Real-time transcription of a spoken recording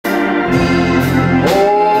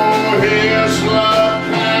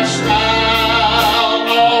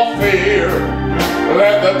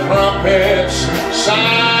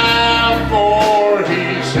sound, for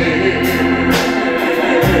He's here.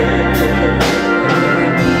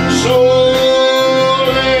 So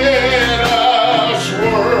let us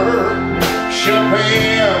worship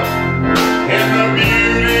Him in the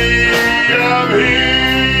beauty of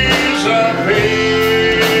His appearing,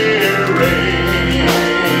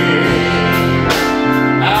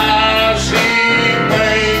 as He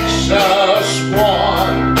makes us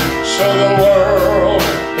one, so the world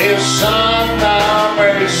His Son now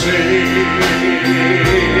may see.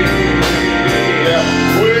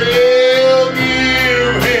 We'll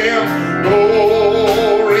give Him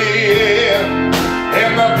glory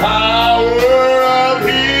in the power of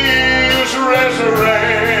His resurrection.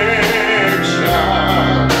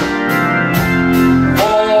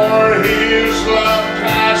 For His love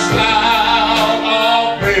cast out all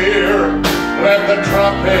fear. Let the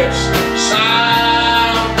trumpets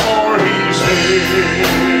sound, for He's here.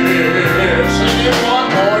 Sing it one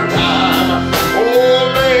more time. Oh,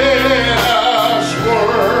 let us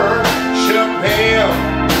worship Him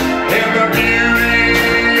in the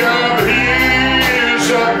beauty of His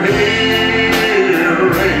appearing,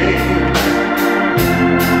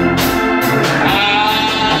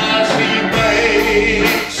 as He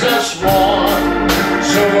makes us one,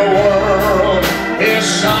 so the world His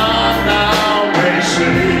Son now may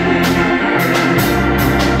see.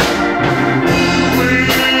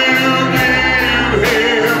 We'll give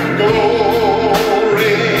Him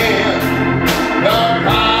glory in the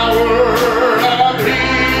power of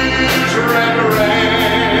His resurrection.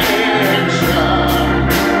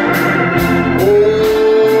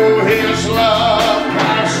 Oh, His love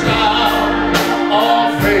cast out all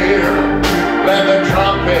fear. Let the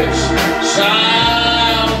trumpets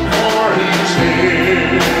sound, for He's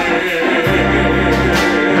here.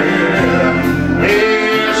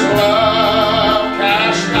 His love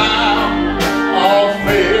cast out all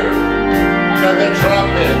fear. Let the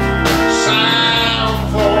trumpet sound,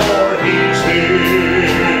 for He's here.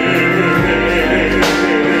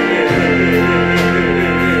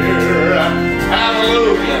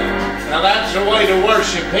 Hallelujah. Now that's the way to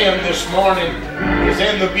worship Him this morning, is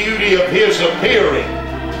in the beauty of His appearing,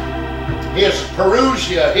 His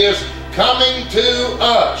parousia, His coming to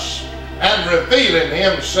us and revealing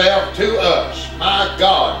Himself to us. My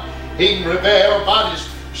God, He can reveal. Everybody's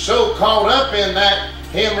so caught up in that,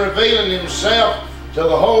 Him revealing Himself to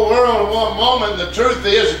the whole world in one moment. The truth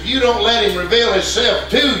is, if you don't let Him reveal Himself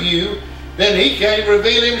to you, then He can't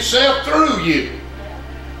reveal Himself through you.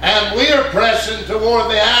 And we're pressing toward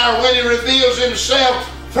the hour when He reveals Himself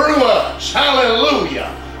through us.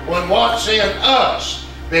 Hallelujah. When what's in us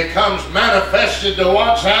becomes manifested to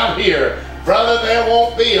what's out here. Brother, there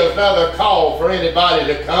won't be another call for anybody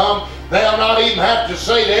to come. They'll not even have to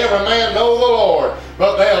say to every man, know the Lord,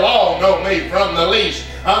 but they'll all know me, from the least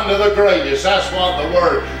unto the greatest. That's what the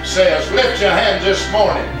Word says. Lift your hands this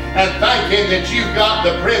morning and thank Him that you've got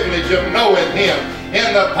the privilege of knowing Him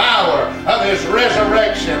in the power of His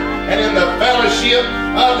resurrection and in the fellowship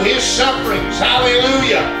of His sufferings.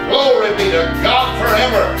 Hallelujah. Glory be to God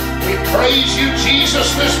forever. We praise You,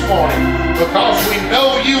 Jesus, this morning, because we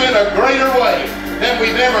know You in a greater way than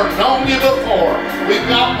we've ever known You before. We've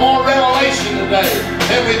got more revelation today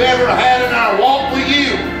than we've ever had in our walk with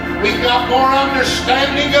You. We've got more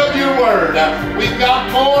understanding of Your Word. We've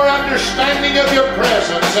got more understanding of Your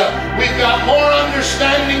presence. We've got more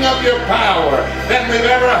understanding of Your power than we've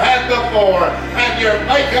ever had before. And You're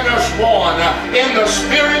making us one in the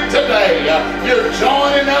Spirit today. You're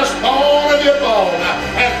joining us bone of Your bone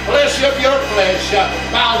and flesh of Your flesh.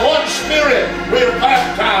 By one Spirit we're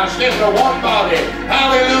baptized into one body.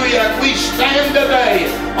 Hallelujah. And we stand today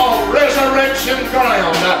on resurrection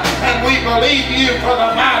ground. And we believe You for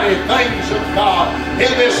the mighty things of God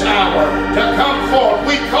in this hour to come forth.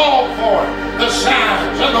 We call forth the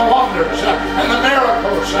signs and the wonders and the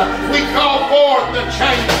miracles. We call forth the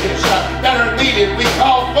changes that are needed. We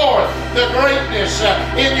call forth the greatness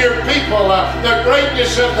in Your people, the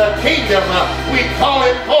greatness of the kingdom. We call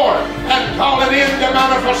it forth and call it into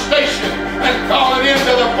manifestation and call it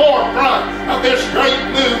into the forefront of this great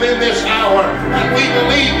move in this hour. And we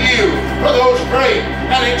believe You for those great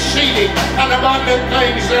and exceeding and abundant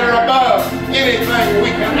things that are above anything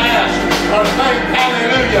we can ask or think.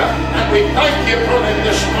 Hallelujah. And we thank You for them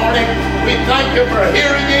this morning. We thank You for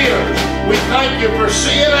hearing ears. We thank You for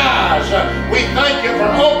seeing eyes. We thank You for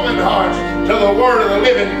open hearts to the Word of the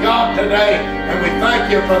living God today. And we thank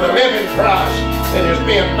You for the living Christ that is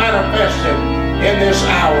being manifested in this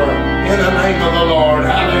hour. In the name of the Lord.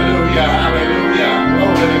 Hallelujah. Hallelujah.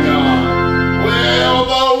 Glory to God. Well,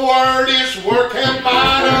 the Word is working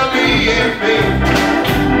mightily in me.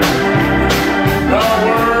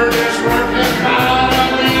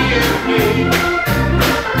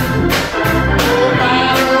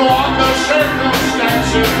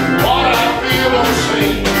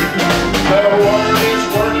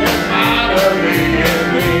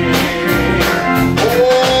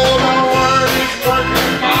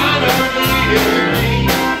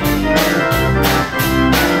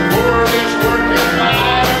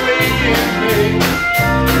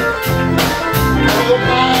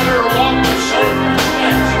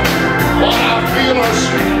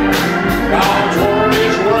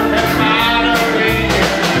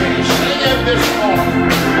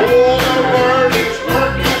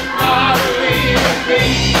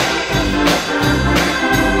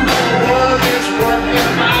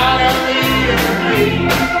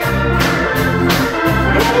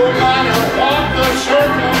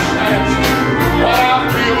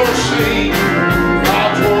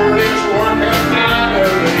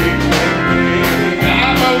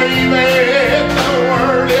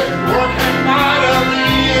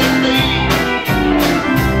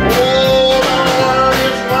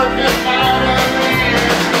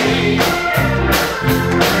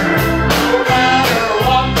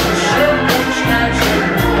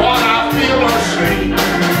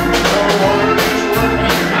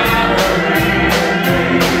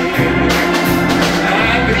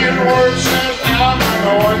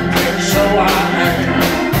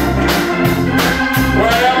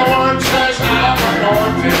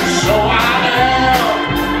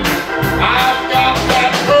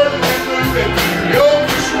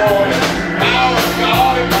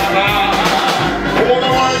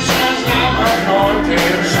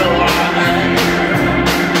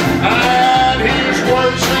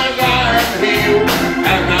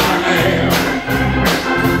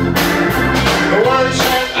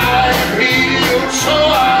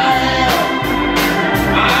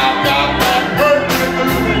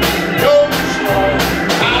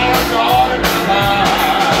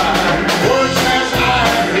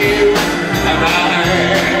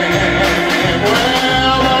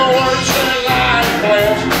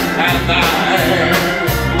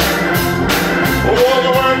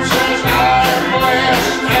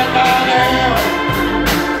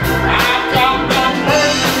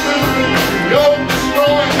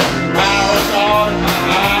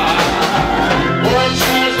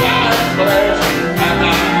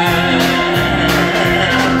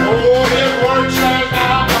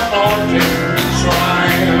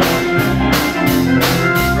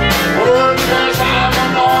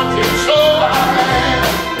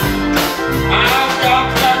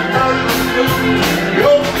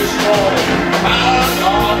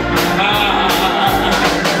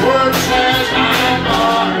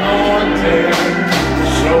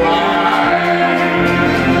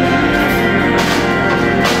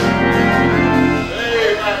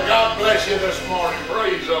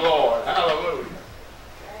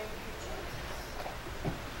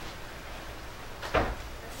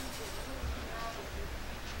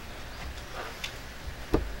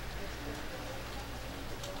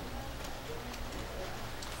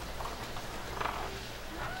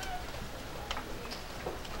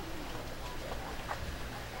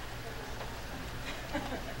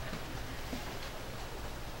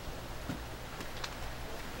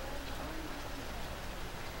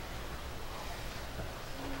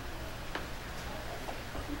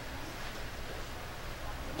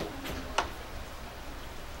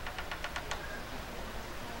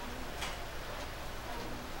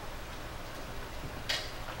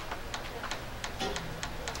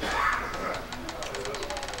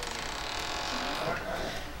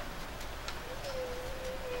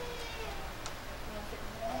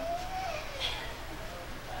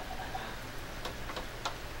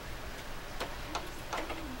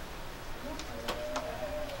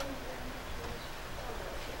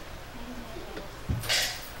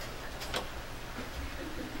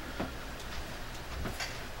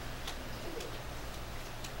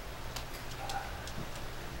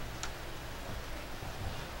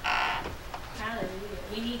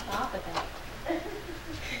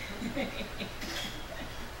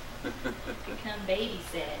 Become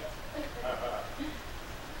babysit.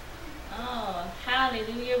 Oh,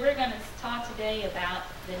 hallelujah. We're going to talk today about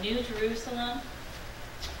the New Jerusalem.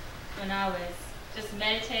 When I was just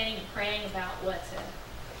meditating and praying about what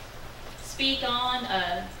to speak on,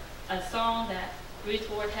 a song that Ruth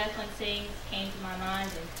Ward Heflin sings came to my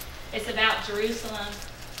mind, and it's about Jerusalem.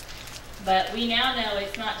 But we now know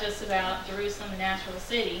it's not just about Jerusalem, the natural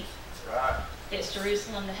city. Right. It's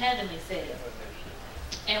Jerusalem, the heavenly city.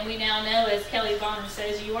 And we now know, as Kelly Bonner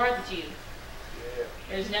says, you are the Jew. Yeah.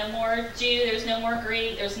 There's no more Jew, there's no more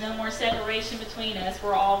Greek, there's no more separation between us.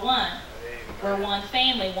 We're all one. Amen. We're one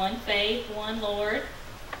family, one faith, one Lord.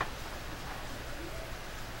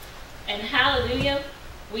 And hallelujah,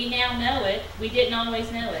 we now know it. We didn't always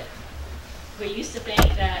know it. We used to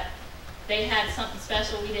think that they had something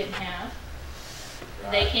special we didn't have.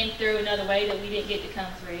 Right. They came through another way that we didn't get to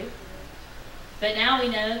come through. But now we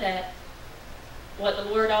know that what the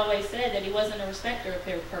Lord always said, that he wasn't a respecter of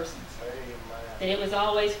persons. Amen. That it was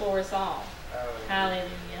always for us all. Hallelujah.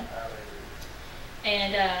 Hallelujah.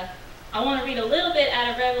 Hallelujah. And I want to read a little bit out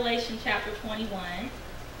of Revelation chapter 21.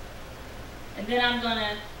 And then I'm going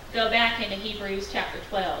to go back into Hebrews chapter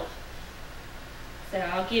 12. So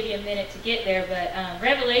I'll give you a minute to get there. But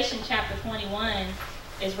Revelation chapter 21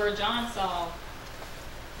 is where John saw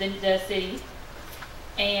the city.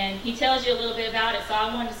 And he tells you a little bit about it. So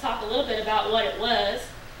I wanted to talk a little bit about what it was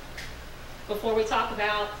before we talk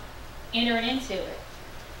about entering into it.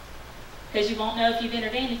 Because you won't know if you've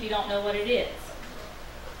entered in if you don't know what it is.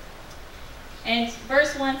 And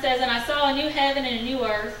verse 1 says, "And I saw a new heaven and a new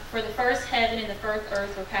earth, for the first heaven and the first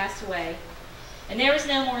earth were passed away. And there was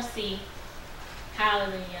no more sea."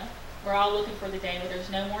 Hallelujah. We're all looking for the day where there's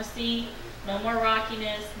no more sea, no more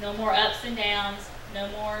rockiness, no more ups and downs, no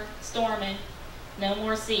more storming, no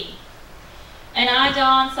more sea. "And I,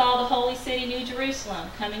 John, saw the holy city, New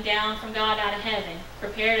Jerusalem, coming down from God out of heaven,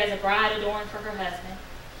 prepared as a bride adorned for her husband.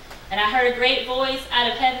 And I heard a great voice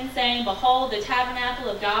out of heaven saying, Behold, the tabernacle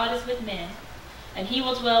of God is with men, and he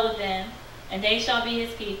will dwell with them, and they shall be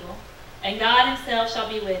his people. And God himself shall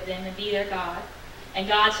be with them, and be their God. And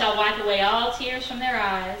God shall wipe away all tears from their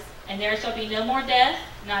eyes, and there shall be no more death,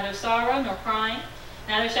 neither sorrow nor crying,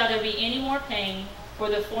 neither shall there be any more pain, for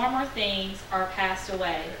the former things are passed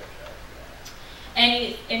away.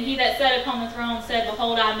 And he that sat upon the throne said,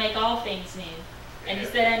 Behold, I make all things new. And he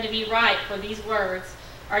said unto me, Write, for these words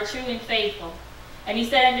are true and faithful. And he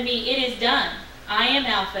said unto me, It is done. I am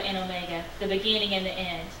Alpha and Omega, the beginning and the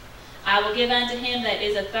end. I will give unto him that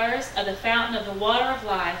is athirst of the fountain of the water of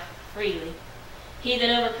life freely. He that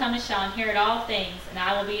overcometh shall inherit all things, and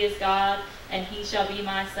I will be his God, and he shall be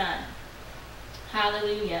my son."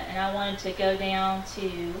 Hallelujah. And I wanted to go down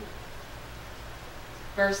to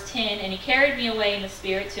verse 10. "And he carried me away in the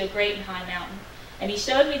spirit to a great and high mountain. And he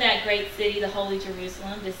showed me that great city, the holy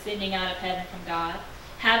Jerusalem, descending out of heaven from God,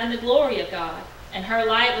 having the glory of God. And her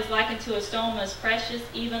light was like unto a stone most precious,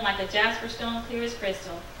 even like a jasper stone, clear as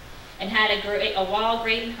crystal. And had a wall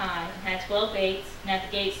great and high, and had 12 gates, and at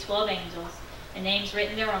the gates 12 angels, and names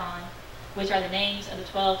written thereon, which are the names of the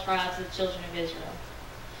 12 tribes of the children of Israel."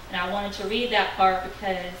 And I wanted to read that part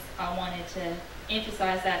because I wanted to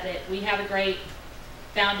emphasize that we have a great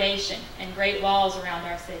foundation and great walls around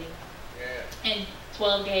our city. Yeah. And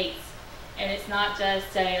 12 gates. And it's not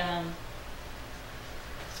just a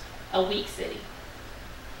weak city,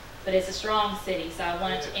 but it's a strong city. So I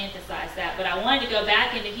wanted to emphasize that. But I wanted to go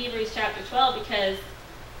back into Hebrews chapter 12 because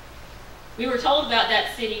we were told about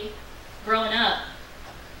that city growing up.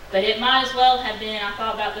 But it might as well have been, I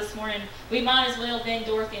thought about this morning, we might as well have been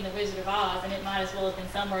Dorothy and the Wizard of Oz, and it might as well have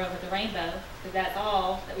been somewhere over the rainbow, because that's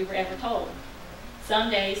all that we were ever told.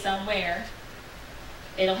 Someday, somewhere,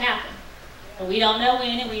 it'll happen. But we don't know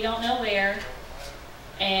when and we don't know where.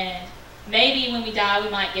 And maybe when we die, we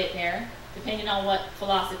might get there, depending on what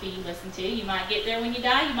philosophy you listen to. You might get there when you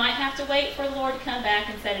die. You might have to wait for the Lord to come back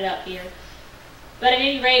and set it up here. But at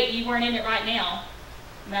any rate, you weren't in it right now.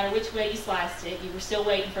 No matter which way you sliced it, you were still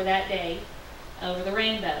waiting for that day over the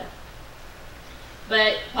rainbow.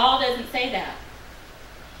 But Paul doesn't say that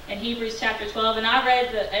in Hebrews chapter 12. And I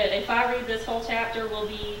read if I read this whole chapter, we'll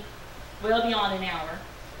be well beyond an hour.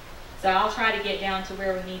 So I'll try to get down to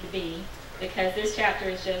where we need to be, because this chapter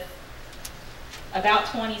is just about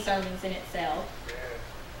 20 sermons in itself.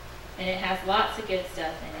 And it has lots of good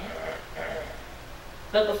stuff in it.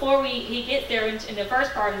 But before he gets there, in the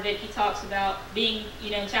first part of it, he talks about being,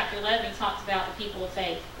 in chapter 11, he talks about the people of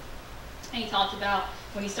faith. And he talked about,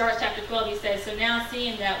 when he starts chapter 12, he says, "So now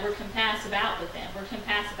seeing that we're compassed about with them, we're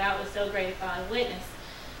compassed about with so great a cloud of witness."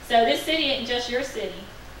 So this city isn't just your city.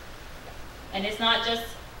 And it's not just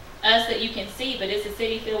us that you can see, but it's a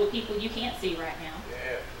city filled with people you can't see right now.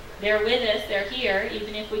 Yeah. They're with us, they're here,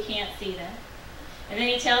 even if we can't see them. And then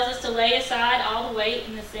he tells us to lay aside all the weight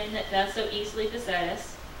and the sin that does so easily beset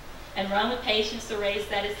us, and run with patience the race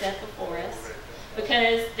that is set before us.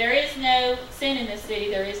 Because there is no sin in this city,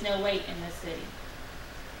 there is no weight in this city.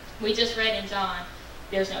 We just read in John,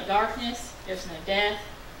 there's no darkness, there's no death,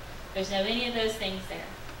 there's no any of those things there.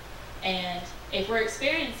 And if we're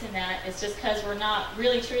experiencing that, it's just because we're not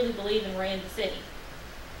really truly believing we're in the city.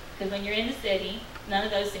 Because when you're in the city, none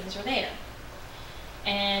of those things are there.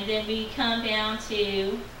 And then we come down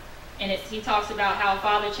to, and he talks about how a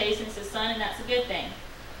father chastens his son, and that's a good thing.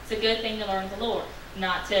 It's a good thing to learn the Lord,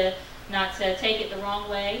 not to take it the wrong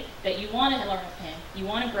way, that you want to learn of him. You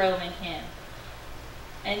want to grow in him.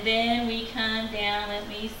 And then we come down, let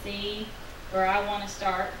me see where I want to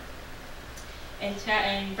start.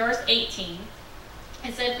 In verse 18,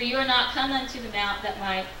 it said, "For you are not come unto the mount that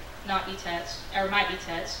might be touched,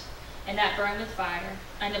 and that burn with fire,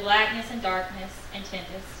 unto blackness and darkness and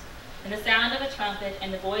tempest, and the sound of a trumpet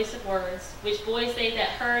and the voice of words, which voice they that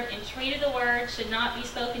heard entreated the word should not be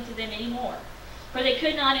spoken to them any more. For they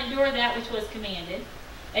could not endure that which was commanded.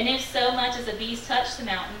 And if so much as a beast touch the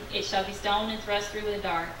mountain, it shall be stoned and thrust through with a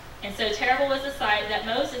dart. And so terrible was the sight that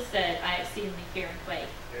Moses said, I exceedingly fear and quake.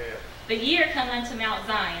 Yeah. But ye are come unto Mount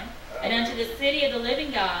Zion, and unto the city of the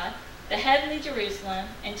living God, the heavenly Jerusalem,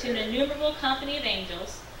 and to an innumerable company of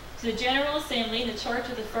angels, to the general assembly, the church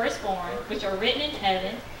of the firstborn, which are written in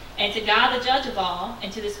heaven, and to God the judge of all,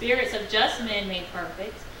 and to the spirits of just men made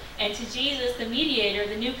perfect, and to Jesus the mediator of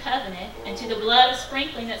the new covenant, and to the blood of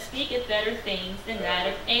sprinkling that speaketh better things than that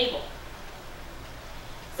of Abel."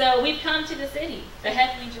 So we've come to the city, the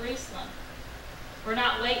heavenly Jerusalem. We're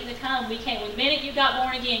not waiting to come. We came. The minute you got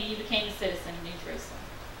born again, you became a citizen of New Jerusalem.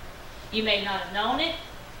 You may not have known it.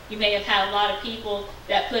 You may have had a lot of people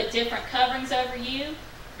that put different coverings over you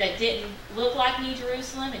that didn't look like New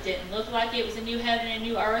Jerusalem. It didn't look like it was a new heaven and a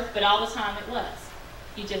new earth, but all the time it was.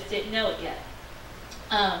 You just didn't know it yet.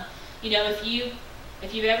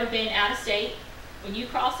 If you've ever been out of state, when you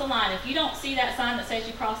cross the line, if you don't see that sign that says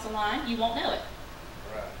you crossed the line, you won't know it.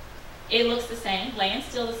 Right. It looks the same. Land's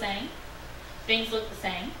still the same. Things look the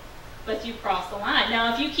same, but you cross the line.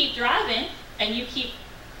 Now, if you keep driving and you keep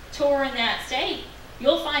touring that state,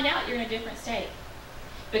 you'll find out you're in a different state.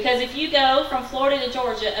 Because if you go from Florida to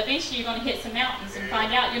Georgia, eventually you're going to hit some mountains and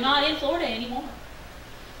find out you're not in Florida anymore.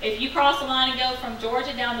 If you cross the line and go from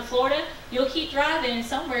Georgia down to Florida, you'll keep driving, and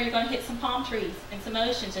somewhere you're going to hit some palm trees and some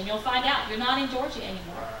oceans, and you'll find out you're not in Georgia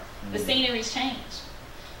anymore. The scenery's changed.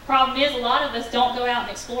 Problem is, a lot of us don't go out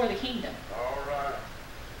and explore the kingdom. All right.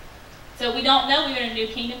 So we don't know we're in a new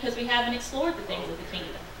kingdom because we haven't explored the things of the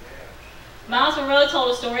kingdom. Miles Monroe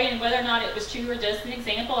told a story, and whether or not it was true or just an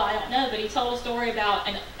example, I don't know, but he told a story about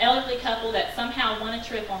an elderly couple that somehow won a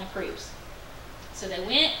trip on a cruise. So they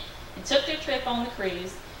went and took their trip on the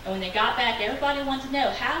cruise, and when they got back, everybody wanted to know,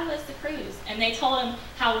 how was the cruise? And they told them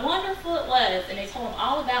how wonderful it was, and they told them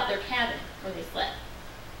all about their cabin where they slept.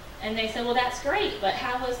 And they said, well, that's great, but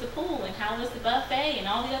how was the pool, and how was the buffet, and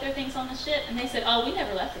all the other things on the ship? And they said, oh, we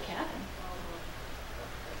never left the cabin.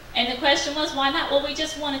 And the question was, why not? Well, we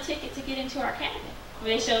just won a ticket to get into our cabin.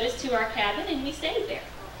 They showed us to our cabin, and we stayed there.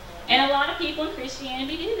 And a lot of people in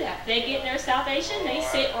Christianity do that. They get their salvation, they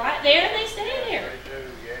sit right there, and they stay there.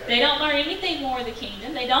 They don't learn anything more of the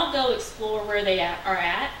kingdom. They don't go explore where they are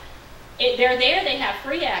at. They're there, they have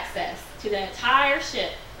free access to the entire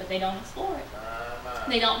ship, but they don't explore it.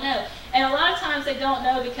 They don't know. And a lot of times they don't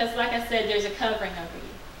know because, like I said, there's a covering over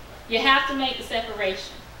you. You have to make the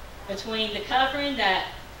separation between the covering that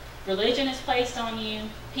religion has placed on you,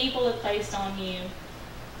 people have placed on you.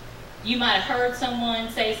 You might have heard someone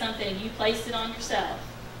say something and you placed it on yourself.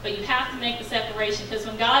 But you have to make the separation because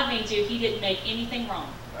when God made you, He didn't make anything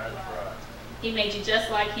wrong. That's right. He made you just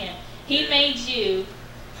like Him. He made you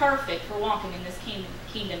perfect for walking in this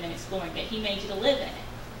kingdom and exploring it. He made you to live in it.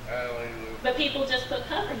 Hallelujah. But people just put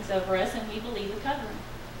coverings over us and we believe the covering.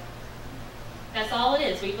 That's all it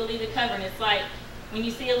is. We believe the covering. It's like when you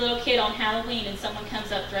see a little kid on Halloween and someone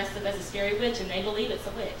comes up dressed up as a scary witch and they believe it's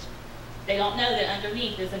a witch. They don't know that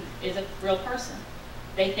underneath is a real person.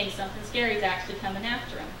 They think something scary is actually coming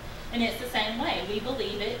after them. And it's the same way. We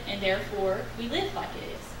believe it, and therefore we live like it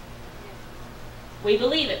is. We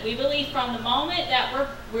believe it. We believe from the moment that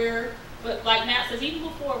we're like Matt says, even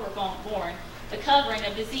before we're born, the covering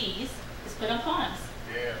of disease is put upon us.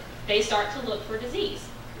 Yeah. They start to look for disease.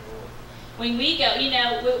 Sure. When we go,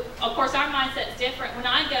 of course our mindset's different. When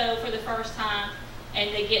I go for the first time,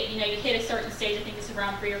 and they get, you hit a certain stage, I think it's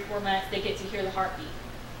around 3 or 4 months, they get to hear the heartbeat.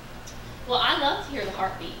 Well, I love to hear the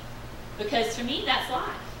heartbeat because to me, that's life.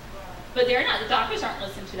 But they're not, the doctors aren't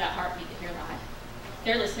listening to that heartbeat to hear life.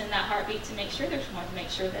 They're listening to that heartbeat to make sure there's one, to make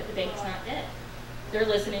sure that the baby's not dead. They're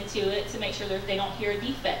listening to it to make sure they don't hear a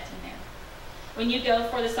defect in there. When you go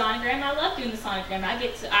for the sonogram, I love doing the sonogram.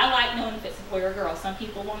 I like knowing if it's a boy or a girl. Some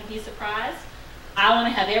people want to be surprised. I want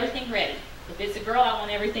to have everything ready. If it's a girl, I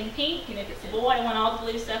want everything pink, and if it's a boy, I want all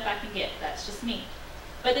the blue stuff I can get. That's just me.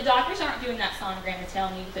 But the doctors aren't doing that sonogram to tell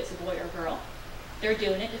me if it's a boy or a girl. They're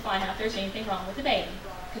doing it to find out if there's anything wrong with the baby,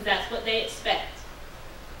 because that's what they expect.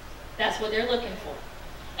 That's what they're looking for.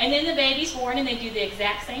 And then the baby's born, and they do the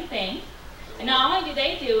exact same thing. And not only do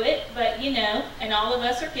they do it, but you know, and all of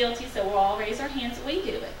us are guilty, so we'll all raise our hands that we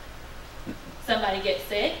do it. Somebody gets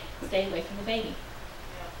sick, stay away from the baby.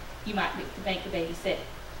 You might make the baby sick.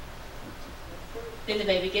 Then the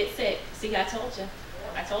baby gets sick. See, I told you.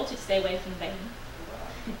 I told you to stay away from the baby.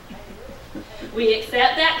 We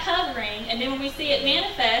accept that covering, and then when we see it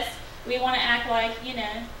manifest, we want to act like, you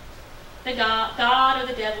know, the God or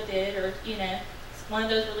the devil did, or, you know, it's one of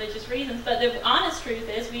those religious reasons. But the honest truth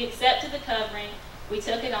is we accepted the covering, we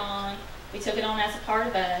took it on as a part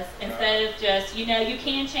of us, instead of just, you know, you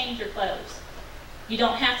can change your clothes. You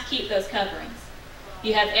don't have to keep those coverings.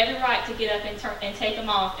 You have every right to get up and take them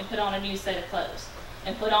off and put on a new set of clothes,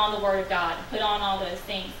 and put on the Word of God, and put on all those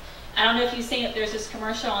things. I don't know if you've seen it, there's this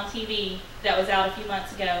commercial on TV that was out a few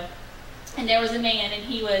months ago, and there was a man, and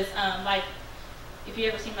he was like, if you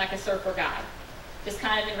ever seen like a surfer guy, just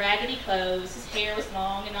kind of in raggedy clothes, his hair was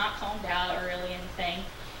long and not combed out or really anything,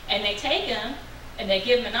 and they take him, and they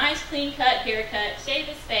give him a nice clean cut haircut, shave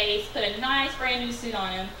his face, put a nice brand new suit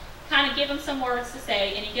on him, kind of give him some words to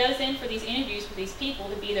say, and he goes in for these interviews with these people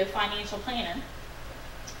to be their financial planner.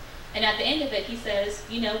 And at the end of it, he says,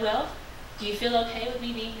 you know, well, do you feel okay with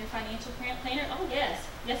me being your financial planner? Oh, yes.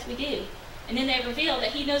 Yes, we do. And then they reveal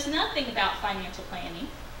that he knows nothing about financial planning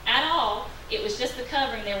at all. It was just the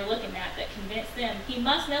covering they were looking at that convinced them he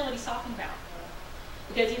must know what he's talking about.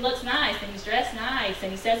 Because he looks nice, and he's dressed nice,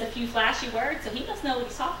 and he says a few flashy words, so he must know what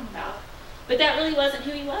he's talking about. But that really wasn't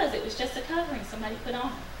who he was. It was just a covering somebody put on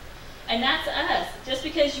him. And that's us. Just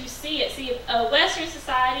because you see it. See, a Western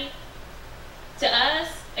society, to us,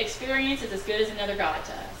 experience is as good as another God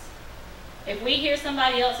to us. If we hear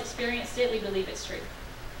somebody else experienced it, we believe it's true.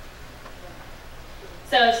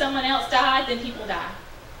 So if someone else died, then people die.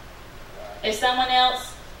 If someone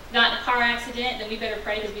else got in a car accident, then we better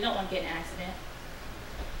pray because we don't want to get in an accident.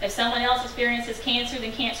 If someone else experiences cancer,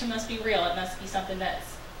 then cancer must be real. It must be something that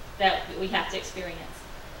we have to experience.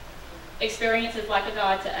 Experience is like a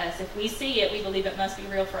God to us. If we see it, we believe it must be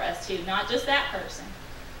real for us too. Not just that person,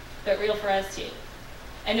 but real for us too.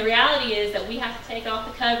 And the reality is that we have to take off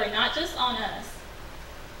the covering, not just on us,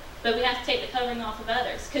 but we have to take the covering off of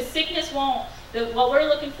others. Because sickness won't, what we're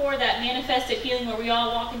looking for, that manifested healing where we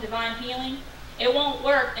all walk in divine healing, it won't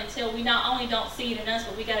work until we not only don't see it in us,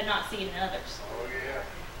 but we got to not see it in others. Oh, yeah.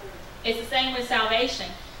 It's the same with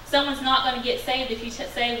salvation. Someone's not going to get saved if you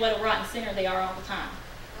say what a rotten sinner they are all the time.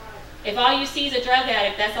 If all you see is a drug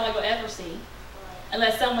addict, that's all you'll ever see.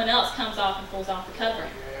 Unless someone else comes off and pulls off the covering.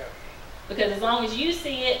 Because as long as you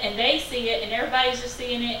see it and they see it and everybody's just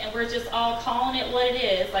seeing it and we're just all calling it what it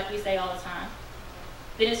is, like we say all the time,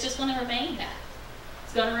 then it's just going to remain that.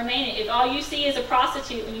 It's going to remain it. If all you see is a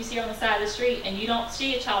prostitute when you see her on the side of the street and you don't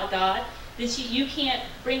see a child of God, then you can't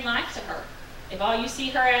bring life to her. If all you see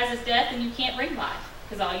her as is death, then you can't bring life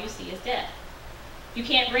because all you see is death. You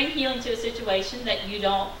can't bring healing to a situation that you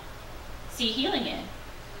don't see healing in.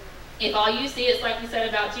 If all you see is like we said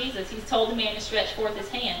about Jesus, he's told the man to stretch forth his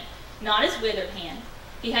hand. Not his withered hand.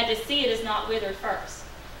 He had to see it as not withered first.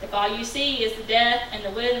 If all you see is the death and the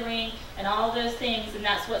withering and all those things, then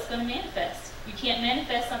that's what's going to manifest. You can't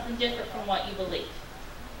manifest something different from what you believe.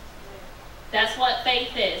 That's what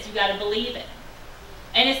faith is. You got to believe it.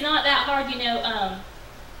 And it's not that hard, you know.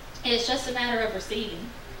 It's just a matter of receiving.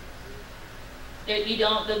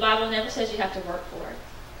 The Bible never says you have to work for it.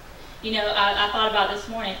 You know, I thought about this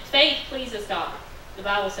morning. Faith pleases God. The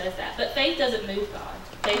Bible says that. But faith doesn't move God.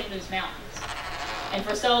 Faith moves mountains. And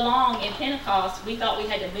for so long in Pentecost, we thought we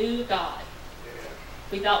had to move God.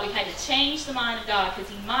 We thought we had to change the mind of God because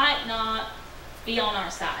he might not be on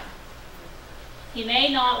our side. He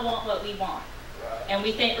may not want what we want. And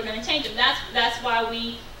we think we're going to change him. That's why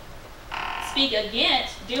we speak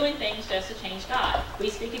against doing things just to change God. We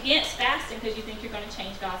speak against fasting because you think you're going to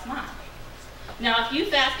change God's mind. Now, if you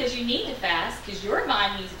fast because you need to fast, because your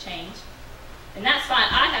mind needs to change, and that's fine.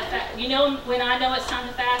 You know when I know it's time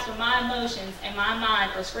to fast, when my emotions and my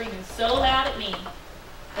mind are screaming so loud at me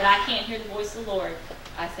that I can't hear the voice of the Lord,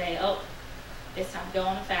 I say, oh, it's time to go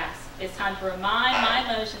on a fast. It's time to remind my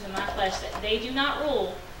emotions and my flesh that they do not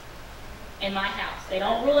rule in my house. They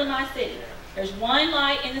don't rule in my city. There's one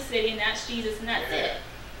light in the city, and that's Jesus, and that's it.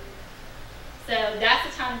 So that's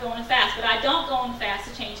the time to go on a fast. But I don't go on a fast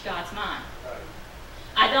to change God's mind.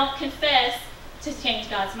 I don't confess to change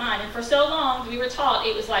God's mind. And for so long, we were taught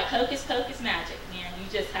it was like hocus pocus magic. Man, you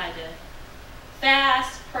just had to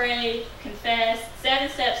fast, pray, confess, 7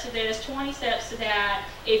 steps to this, 20 steps to that.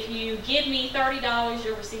 If you give me $30,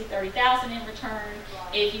 you'll receive $30,000 in return.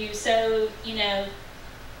 If you sow,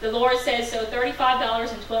 the Lord says so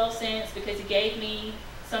 $35.12 because he gave me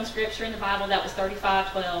some scripture in the Bible that was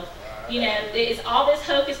 35:12. It's all this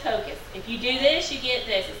hocus pocus. If you do this, you get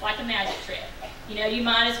this. It's like a magic trick. You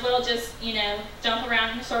might as well just, jump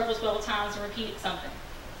around in circles 12 times and repeat something.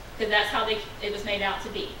 Because that's how it was made out to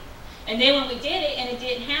be. And then when we did it and it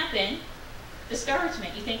didn't happen,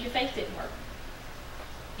 discouragement. You think your faith didn't work.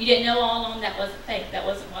 You didn't know all along that wasn't faith. That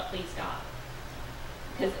wasn't what pleased God.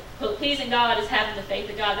 Because pleasing God is having the faith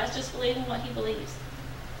of God. That's just believing what he believes.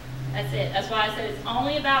 That's it. That's why I said it's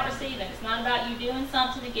only about receiving. It's not about you doing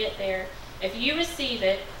something to get there. If you receive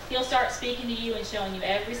it, he'll start speaking to you and showing you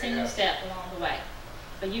every single step along the way.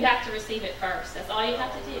 But you have to receive it first. That's all you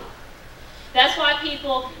have to do. That's why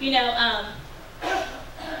people,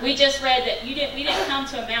 we just read that we didn't come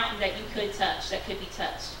to a mountain that you could touch, that could be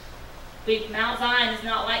touched. Mount Zion is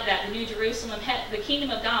not like that. The New Jerusalem, the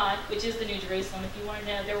kingdom of God, which is the New Jerusalem, if you want to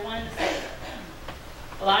know, they're one and the same.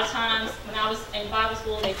 A lot of times when I was in Bible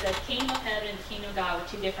school, they said the kingdom of heaven and the kingdom of God were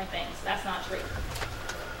 2 different things. That's not true.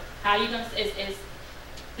 How are you going to,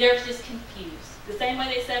 they're just confused. The same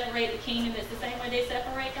way they separate the kingdom, it's the same way they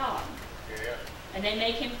separate God. Yeah. And they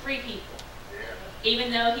make him 3 people. Yeah.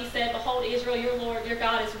 Even though he said, behold, Israel, your Lord, your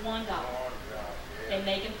God is one God. Yeah. They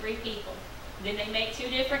make him 3 people. Then they make 2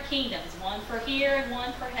 different kingdoms, one for here and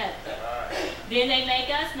one for heaven. Right. Then they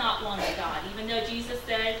make us not one with God. Even though Jesus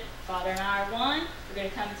said, Father and I are one, we're going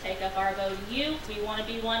to come and take up our abode in you. We want to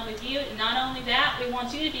be one with you. And not only that, we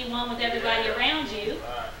want you to be one with everybody around you,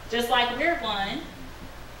 just like we're one.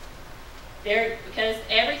 Because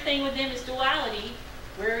everything with them is duality.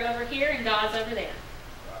 We're over here and God's over there.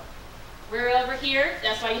 We're over here.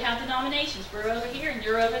 That's why you have denominations. We're over here and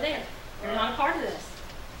you're over there. You're not a part of this.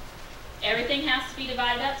 Everything has to be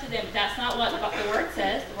divided up to them. That's not what the Word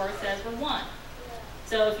says. The Word says we're one.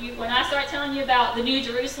 So when I start telling you about the New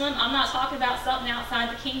Jerusalem, I'm not talking about something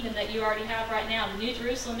outside the kingdom that you already have right now. The New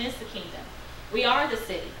Jerusalem is the kingdom. We are the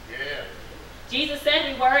city. Yeah. Jesus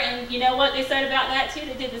said we were, and you know what they said about that too?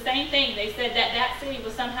 They did the same thing. They said that that city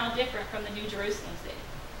was somehow different from the New Jerusalem city.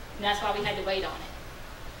 And that's why we had to wait on it.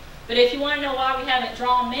 But if you want to know why we haven't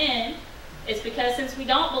drawn men, it's because since we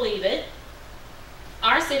don't believe it,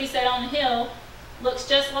 our city set on the hill looks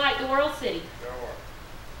just like the world city.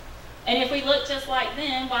 And if we look just like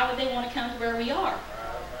them, why would they want to come to where we are?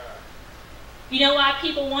 You know why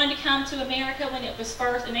people wanted to come to America when it was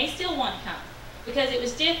first, and they still want to come? Because it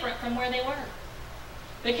was different from where they were.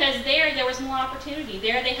 Because there was more opportunity.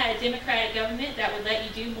 There they had a democratic government that would let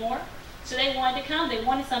you do more. So they wanted to come. They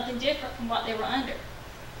wanted something different from what they were under.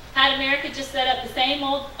 Had America just set up the same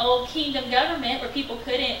old kingdom government where people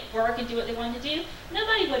couldn't work and do what they wanted to do,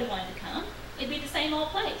 nobody would have wanted to come. It'd be the same old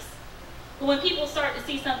place. But when people start to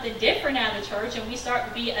see something different out of the church and we start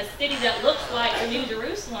to be a city that looks like the New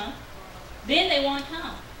Jerusalem, then they want to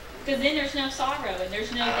come. Because then there's no sorrow, and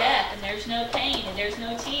there's no death, and there's no pain, and there's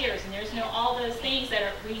no tears, and there's no all those things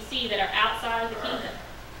that we see that are outside of the kingdom.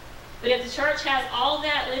 But if the church has all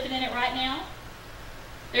that living in it right now,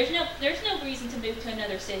 there's no reason to move to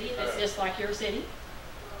another city if it's just like your city.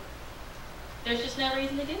 There's just no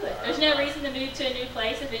reason to do it. There's no reason to move to a new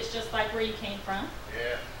place if it's just like where you came from.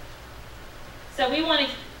 Yeah. So we want to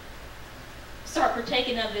start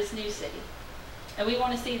partaking of this new city. And we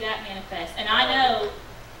want to see that manifest. And I know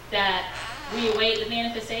that we await the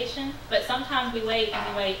manifestation, but sometimes we wait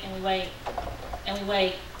and we wait and we wait and we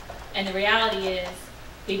wait. And the reality is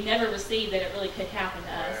we've never received that it really could happen to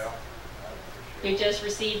us. We've just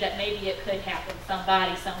received that maybe it could happen to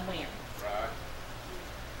somebody somewhere. Right.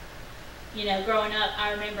 You know, growing up,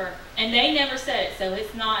 I remember, and they never said it, so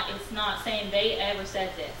it's not saying they ever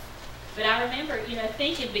said this. But I remember,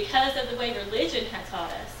 thinking because of the way religion had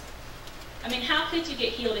taught us, I mean, how could you get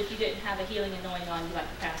healed if you didn't have a healing anointing on you like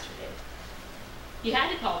the pastor did? You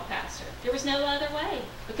had to call the pastor. There was no other way.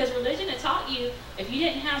 Because religion had taught you, if you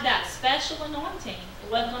didn't have that special anointing,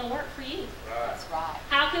 it wasn't going to work for you. Right. That's right.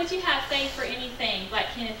 How could you have faith for anything like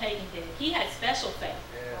Kenneth Hagin did? He had special faith.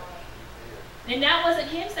 Yeah. And that wasn't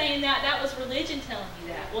him saying that. That was religion telling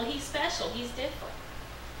you that. Well, he's special. He's different.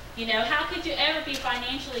 How could you ever be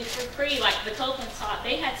financially free like the Copelands taught?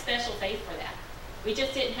 They had special faith for that. We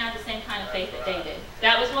just didn't have the same kind of faith that they did.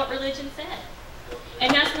 That was what religion said.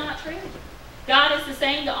 And that's not true. God is the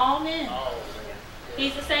same to all men.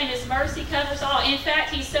 He's the same. His mercy covers all. In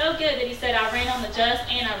fact, He's so good that He said, I reign on the just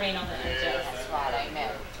and I reign on the unjust. That's right,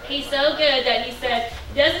 amen. He's so good that He said,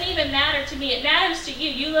 it doesn't even matter to me. It matters to you.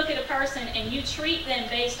 You look at a person and you treat them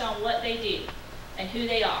based on what they do and who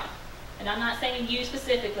they are. And I'm not saying you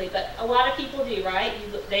specifically, but a lot of people do, right?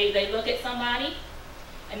 They look at somebody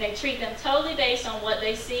and they treat them totally based on what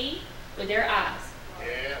they see with their eyes.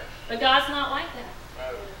 Yeah. But God's not like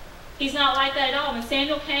that. No. He's not like that at all. When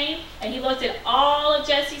Samuel came and he looked at all of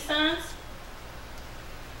Jesse's sons,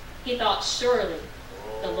 he thought, surely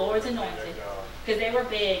the Lord's anointed. Because they were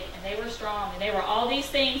big and they were strong and they were all these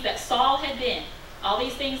things that Saul had been. All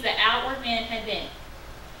these things that outward men had been.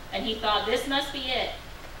 And he thought, this must be it.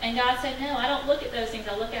 And God said, no, I don't look at those things.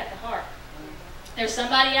 I look at the heart. There's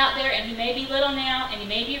somebody out there, and he may be little now, and he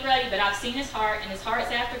may be ruddy, but I've seen his heart, and his heart's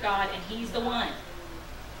after God, and He's the one.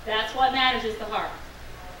 That's what matters, is the heart.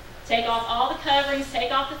 Take off all the coverings.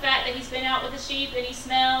 Take off the fact that he's been out with the sheep, and he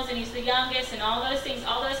smells, and he's the youngest, and all those things,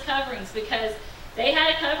 all those coverings, because they had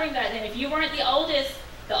a covering back then. If you weren't the oldest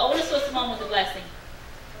was the one with the blessing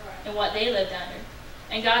and what they lived under.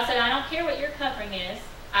 And God said, I don't care what your covering is.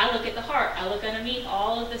 I look at the heart. I look underneath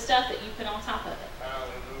all of the stuff that you put on top of it.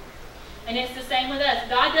 Hallelujah. And it's the same with us.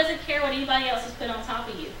 God doesn't care what anybody else has put on top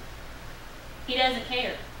of you. He doesn't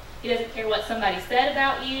care. He doesn't care what somebody said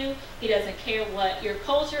about you. He doesn't care what your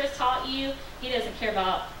culture has taught you. He doesn't care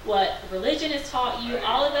about what religion has taught you.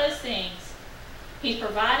 All of those things. He's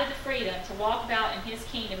provided the freedom to walk about in His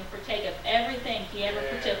kingdom and partake of everything He ever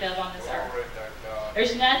partook of on this earth.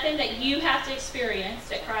 There's nothing that you have to experience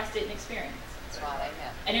that Christ didn't experience. That's right,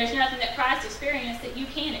 amen. And there's nothing that Christ experienced that you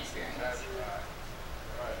can experience. That's right.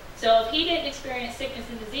 Right. So if He didn't experience sickness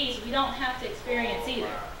and disease, we don't have to experience either.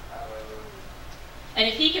 Hallelujah. And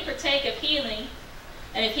if He could partake of healing,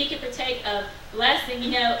 and if He could partake of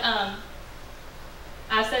blessing, I've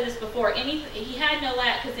said this before, He had no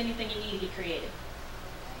lack because anything you needed He created.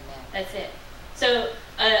 Amen. That's it. So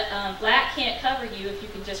lack can't cover you if you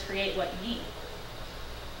can just create what you need.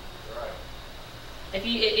 Right. If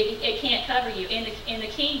you, it can't cover you. In the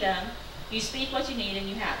kingdom, you speak what you need and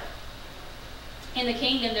you have it. In the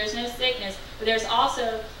kingdom, there's no sickness, but there's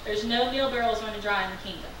no meal barrels running dry in the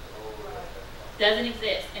kingdom. Doesn't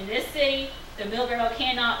exist. In this city, the meal barrel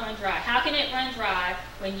cannot run dry. How can it run dry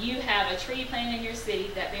when you have a tree planted in your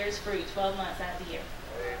city that bears fruit 12 months out of the year?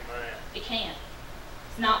 Amen. It can't.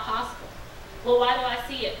 It's not possible. Well, why do I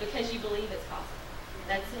see it? Because you believe it's possible.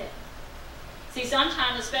 That's it. See,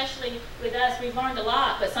 sometimes, especially with us, we've learned a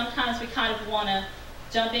lot, but sometimes we kind of want to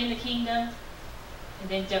jump in the kingdom and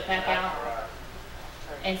then jump back out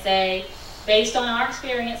and say, based on our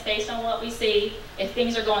experience, based on what we see, if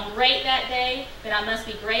things are going great that day, then I must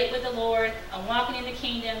be great with the Lord. I'm walking in the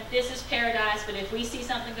kingdom. This is paradise. But if we see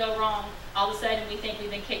something go wrong, all of a sudden we think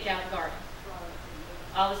we've been kicked out of the garden.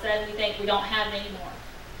 All of a sudden we think we don't have it anymore.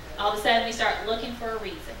 All of a sudden we start looking for a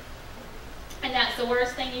reason. And that's the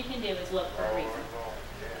worst thing you can do, is look for a reason.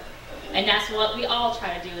 And that's what we all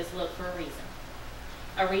try to do, is look for a reason.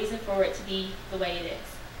 A reason for it to be the way it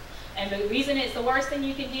is. And the reason it's the worst thing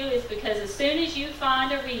you can do is because as soon as you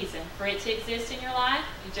find a reason for it to exist in your life,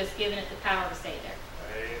 you've just given it the power to stay there.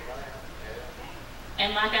 Amen.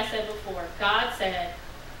 And like I said before, God said,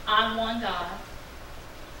 I'm one God.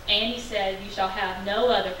 And He said, you shall have no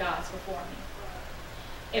other gods before me.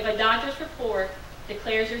 If a doctor's report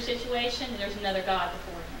declares your situation, there's another God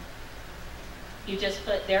before Him. You just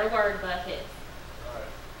put their word above His.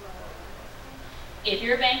 If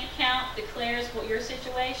your bank account declares what your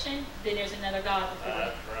situation, then there's another God before Him.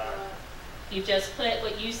 That's right. You just put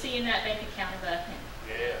what you see in that bank account above Him.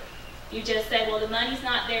 Yes. You just say, well, the money's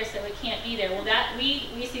not there, so it can't be there. Well, that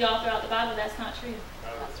we see all throughout the Bible, that's not true.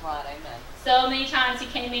 That's right, amen. So many times He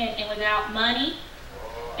came in, and without money,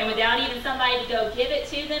 and without even somebody to go give it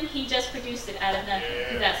to them, He just produced it out of nothing.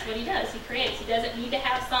 Because that's what He does. He creates. He doesn't need to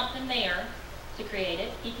have something there to create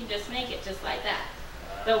it. He can just make it just like that.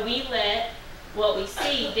 But we let what we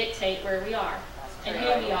see dictate where we are and who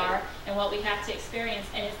we are and what we have to experience.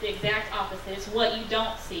 And it's the exact opposite. It's what you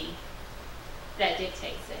don't see that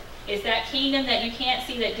dictates it. It's that kingdom that you can't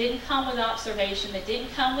see, that didn't come with observation, that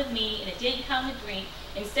didn't come with meat, and it didn't come with drink.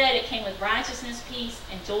 Instead, it came with righteousness, peace,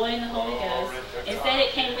 and joy in the Holy Ghost. Instead,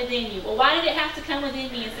 it came within you. Well, why did it have to come within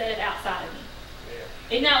me instead of outside of me?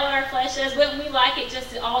 Isn't that what our flesh does? Wouldn't we like it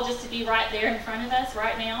just to be right there in front of us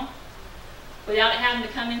right now, without it having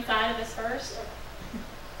to come inside of us first?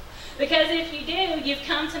 Because if you do, you've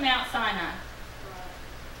come to Mount Sinai.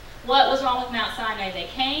 What was wrong with Mount Sinai? They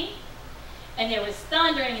came, and there was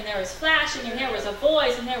thundering, and there was flashing, and there was a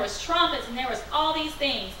voice, and there was trumpets, and there was all these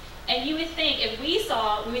things. And you would think if we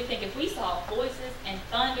saw voices and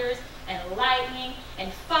thunders and lightning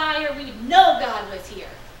and fire, we would know God was here.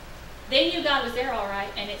 They knew God was there all right,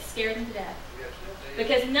 and it scared them to death.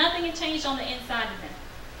 Because nothing had changed on the inside of them.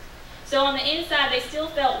 So on the inside, they still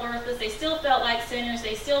felt worthless. They still felt like sinners.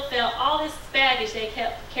 They still felt all this baggage they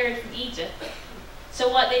carried from Egypt. So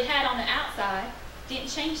what they had on the outside didn't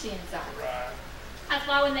change the inside. That's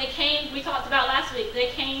why when they came, we talked about last week, they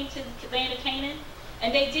came to the land of Canaan,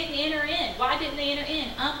 and they didn't enter in. Why didn't they enter in?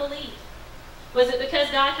 Unbelief. Was it because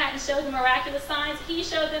God hadn't showed them miraculous signs? He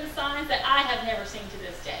showed them signs that I have never seen to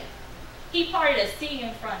this day. He parted a sea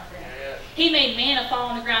in front of them. He made manna fall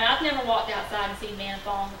on the ground. I've never walked outside and seen manna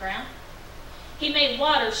fall on the ground. He made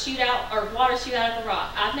water shoot out of the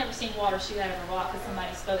rock. I've never seen water shoot out of a rock because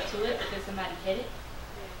somebody spoke to it, because somebody hit it.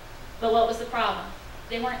 But what was the problem?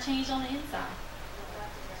 They weren't changed on the inside.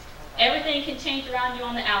 Everything can change around you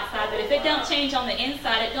on the outside, but if it don't change on the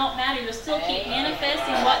inside, it don't matter. You'll still keep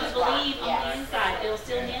manifesting what you believe on the inside. It will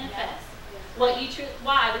still manifest.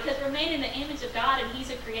 Why? Because we're made in the image of God, and He's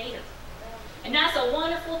a creator. And that's a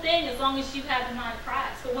wonderful thing as long as you have the mind of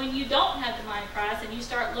Christ. But when you don't have the mind of Christ and you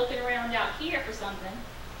start looking around out here for something,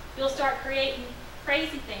 you'll start creating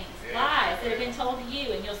crazy things, lies that have been told to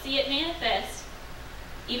you, and you'll see it manifest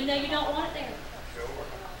even though you don't want it there.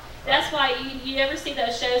 That's why you ever see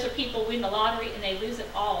those shows where people win the lottery and they lose it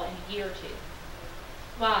all in a year or two.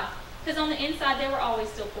 Why? Because on the inside they were always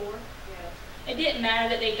still poor. It didn't matter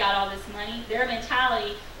that they got all this money. Their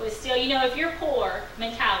mentality was still, if you're poor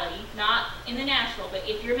mentality, not in the natural, but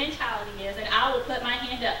if your mentality is, and I will put my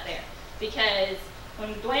hand up there, because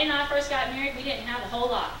when Dwayne and I first got married, we didn't have a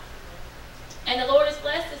whole lot. And the Lord has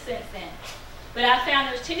blessed us since then. But I found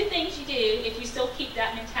there's two things you do if you still keep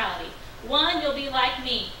that mentality. One, you'll be like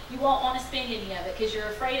me. You won't want to spend any of it because you're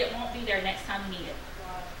afraid it won't be there next time you need it.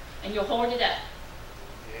 And you'll hoard it up.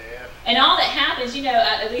 And all that happens,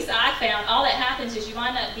 at least I found, all that happens is you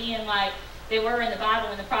wind up being like they were in the Bible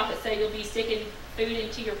when the prophets say you'll be sticking food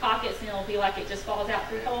into your pockets and it'll be like it just falls out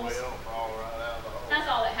through holes. That's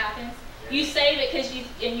all that happens. You save it because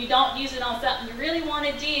you don't use it on something you really want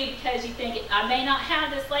to do because you think, I may not have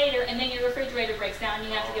this later, and then your refrigerator breaks down and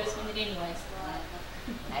you have to go spend it anyways.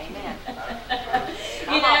 Amen.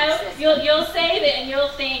 You'll save it and you'll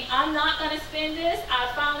think, I'm not going to spend this.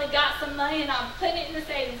 I finally got some money and I'm putting it in the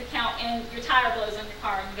savings account, and your tire blows on your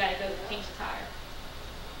car and you got to go change the tire.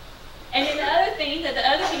 And then the other thing that the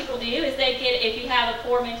other people do is they get, if you have a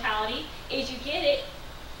poor mentality, is you get it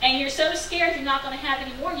and you're so scared you're not going to have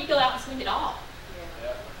it anymore, you go out and spend it all.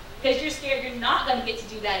 Because you're scared you're not going to get to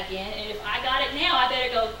do that again. And if I got it now, I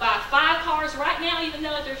better go buy 5 cars right now, even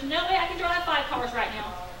though there's no way I can drive 5 cars right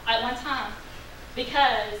now at one time,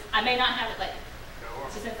 because I may not have it later.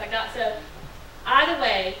 So either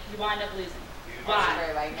way, you wind up losing.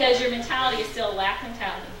 Why? Because your mentality is still a lack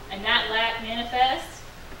mentality. And that lack manifests.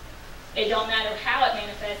 It don't matter how it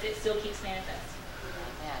manifests, it still keeps manifesting.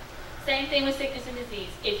 Same thing with sickness and disease.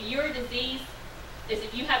 If you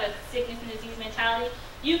have a sickness and disease mentality,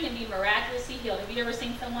 you can be miraculously healed. Have you ever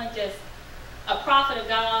seen someone a prophet of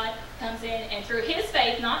God comes in, and through his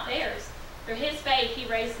faith, not theirs, through his faith, he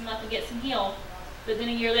raises them up and gets them healed, but then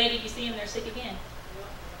a year later you see them, they're sick again.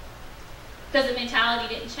 Because the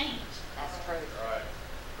mentality didn't change. That's true. Right.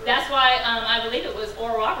 That's why I believe it was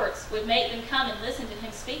Oral Roberts would make them come and listen to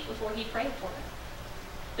him speak before he prayed for them.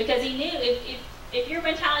 Because he knew if your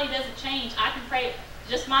mentality doesn't change, I can pray.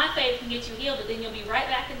 Just my faith can get you healed, but then you'll be right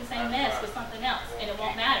back in the same mess with something else, and it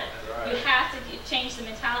won't matter. You have to change the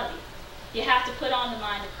mentality. You have to put on the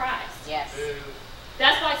mind of Christ. Yes.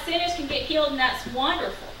 That's why sinners can get healed, and that's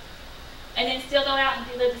wonderful. And then still go out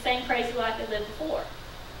and live the same crazy life they lived before.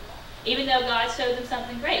 Even though God showed them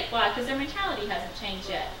something great. Why? Because their mentality hasn't changed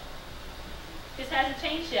yet. It just hasn't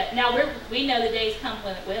changed yet. Now, we know the days come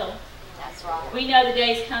when it will. That's right. We know the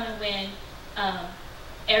days coming when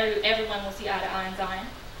everyone will see eye to eye in Zion.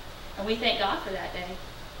 And we thank God for that day.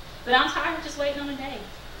 But I'm tired of just waiting on a day.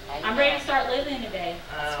 Amen. I'm ready to start living in a day.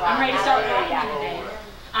 That's I'm ready to start Hallelujah. walking in a day.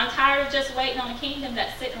 I'm tired of just waiting on a kingdom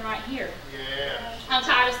that's sitting right here. Yeah. I'm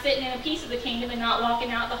tired of sitting in a piece of the kingdom and not walking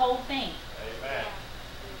out the whole thing. Amen.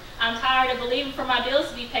 I'm tired of believing for my bills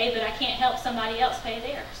to be paid, but I can't help somebody else pay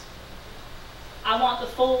theirs. I want the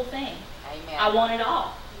full thing. Amen. I want it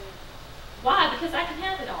all. Why? Because I can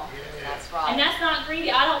have it all. That's right. And that's not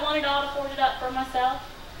greedy. I don't want it all to hoard it up for myself.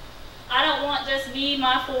 I don't want just me,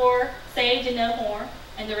 my 4, saved and no more,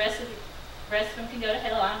 and the rest of them can go to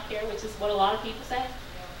hell. I don't care, which is what a lot of people say.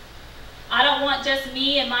 I don't want just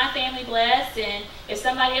me and my family blessed, and if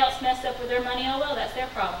somebody else messed up with their money, oh well, that's their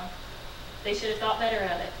problem. They should have thought better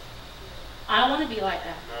of it. I don't want to be like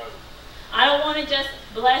that. I don't want to just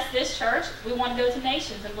bless this church, we want to go to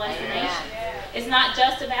nations and bless the nations. It's not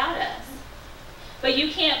just about us. But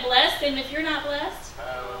you can't bless them if you're not blessed.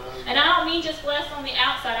 And I don't mean just blessed on the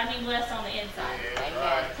outside, I mean blessed on the inside.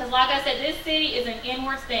 Because like I said, this city is an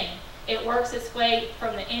inward thing. It works its way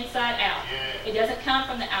from the inside out. It doesn't come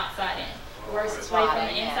from the outside in. It works its way from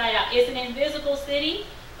the inside out. It's an invisible city,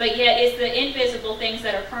 but yet it's the invisible things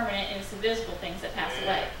that are permanent and it's the visible things that pass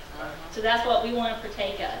away. So that's what we want to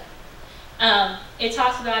partake of. It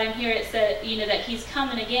talks about in here, it said, that he's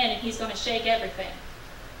coming again and he's going to shake everything.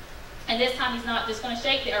 And this time he's not just going to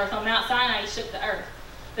shake the earth. On Mount Sinai he shook the earth.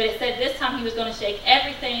 But it said this time he was going to shake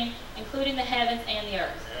everything, including the heavens and the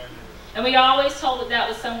earth. And we were always told that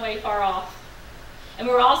was some way far off. And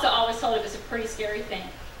we were also always told it was a pretty scary thing.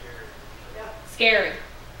 Scary.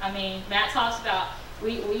 I mean, Matt talks about,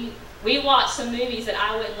 we watched some movies that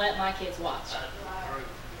I wouldn't let my kids watch.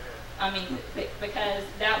 I mean, because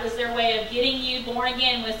that was their way of getting you born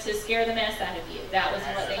again, was to scare the mess out of you. That was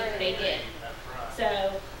what they did.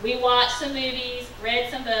 So we watched some movies, read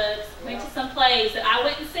some books, went to some plays that I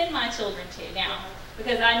wouldn't send my children to now,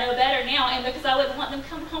 because I know better now, and because I wouldn't want them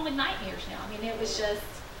coming home with nightmares now. I mean, it was just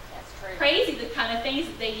crazy, the kind of things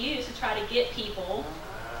that they use to try to get people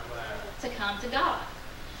to come to God.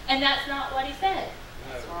 And that's not what he said.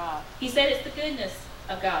 That's right. He said it's the goodness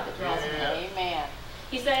of God that draws them. Amen.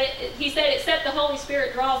 He said except the Holy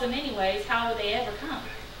Spirit draws them anyways, how would they ever come?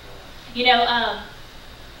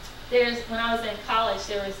 When I was in college,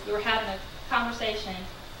 we were having a conversation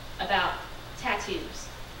about tattoos,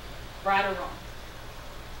 right or wrong.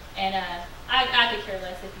 And I could care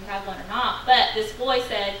less if you have one or not. But this boy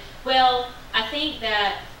said, well, I think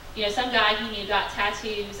that, some guy he knew got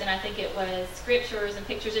tattoos, and I think it was scriptures and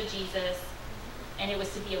pictures of Jesus, and it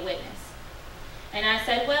was to be a witness. And I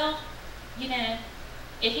said, well,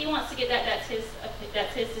 if he wants to get that,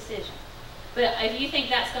 that's his decision. But if you think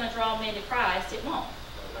that's going to draw men to Christ, it won't.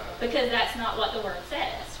 Because that's not what the word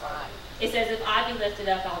says. It says, if I be lifted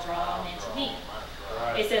up, I'll draw all men to me.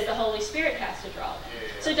 It says the Holy Spirit has to draw them.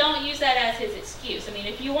 So don't use that as his excuse. I mean,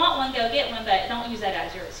 if you want one, go get one, but don't use that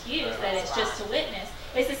as your excuse, that it's just to witness.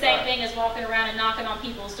 It's the same thing as walking around and knocking on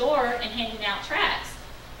people's door and handing out tracts.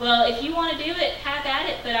 Well, if you want to do it, have at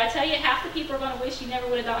it. But I tell you, half the people are going to wish you never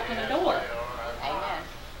would have knocked on the door. Amen.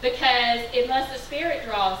 Because unless the Spirit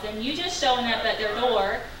draws them, you just showing up at their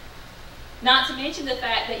door. Not to mention the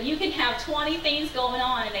fact that you can have 20 things going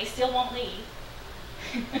on and they still won't leave.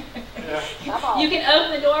 You can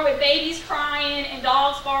open the door with babies crying and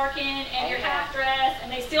dogs barking and you're half dressed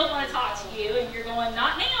and they still want to talk to you and you're going,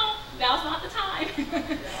 not now, now's not the time.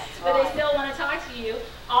 But they still want to talk to you.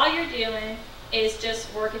 All you're doing is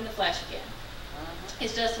just working the flesh again.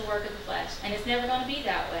 It's just a work of the flesh. And it's never going to be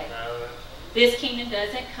that way. This kingdom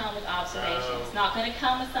doesn't come with observation. It's not going to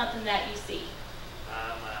come with something that you see.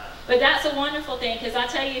 But that's a wonderful thing, because I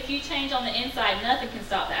tell you, if you change on the inside, nothing can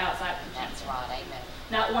stop the outside from changing. That's right, amen.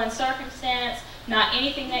 Not one circumstance, not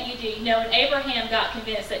anything that you do. When Abraham got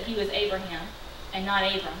convinced that he was Abraham and not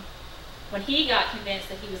Abram, when he got convinced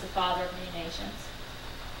that he was the father of many nations,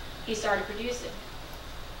 he started producing.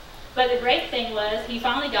 But the great thing was, he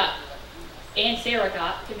finally got, and Sarah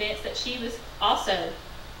got, convinced that she was also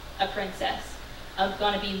a princess,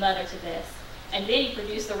 going to be mother to this. And then he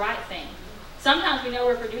produced the right thing. Sometimes we know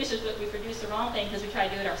we're producers, but we produce the wrong thing because we try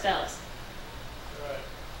to do it ourselves.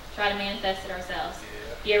 Try to manifest it ourselves.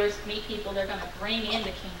 You ever meet people, they're going to bring in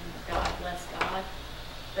the kingdom of God, bless God.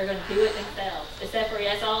 They're going to do it themselves. Except for,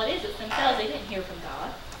 that's all it is. It's themselves. They didn't hear from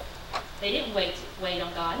God. They didn't wait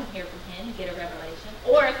on God and hear from him and get a revelation.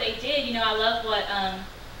 Or if they did, I love what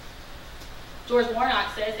George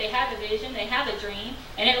Warnock says. They have a vision, they have a dream,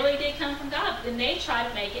 and it really did come from God. But then they try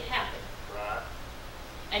to make it happen.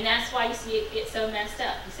 And that's why you see it get so messed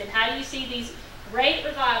up. He said, how do you see these great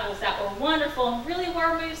revivals that were wonderful and really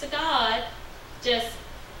were moves of God just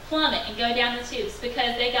plummet and go down the tubes?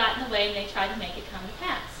 Because they got in the way and they tried to make it come to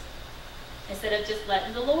pass. Instead of just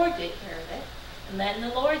letting the Lord take care of it and letting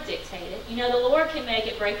the Lord dictate it. The Lord can make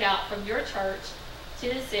it break out from your church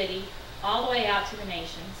to the city, all the way out to the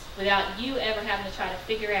nations, without you ever having to try to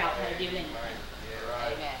figure out how to do anything.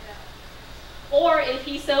 Amen. Or if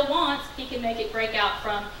he so wants, he can make it break out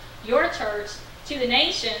from your church to the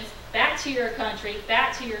nations, back to your country,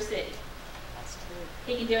 back to your city. That's true.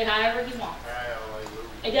 He can do it however he wants.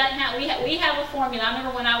 It doesn't have. We have a formula. I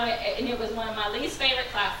remember when I went, and it was one of my least favorite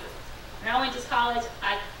classes. When I went to college,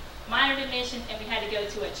 I minored in mission, and we had to go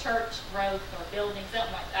to a church growth or building,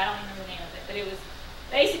 something like that. I don't remember the name of it, but it was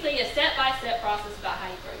basically a step-by-step process about how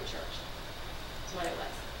you grow your church. That's what it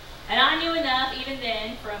was. And I knew enough, even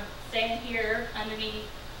then, from staying here underneath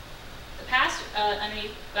the pastor,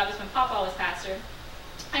 that was when Papa was pastor,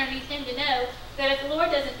 underneath him to know that if the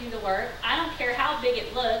Lord doesn't do the work, I don't care how big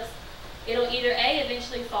it looks, it'll either A,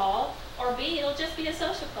 eventually fall, or B, it'll just be a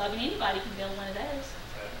social club, and anybody can build one of those.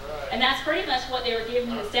 That's right. And that's pretty much what they were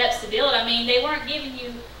giving you the steps to build. I mean, they weren't giving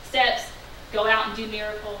you steps, go out and do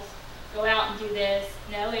miracles, go out and do this.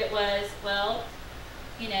 No, it was, well,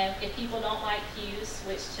 you know, if people don't like pews,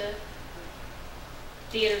 switch to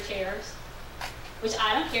theater chairs. Which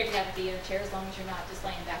I don't care if you have a theater chair as long as you're not just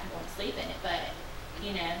laying back and going to sleep in it. But,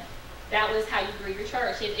 you know, that was how you grew your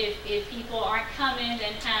church. If people aren't coming,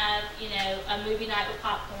 then have, you know, a movie night with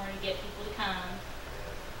popcorn and get people to come.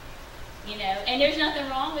 You know, and there's nothing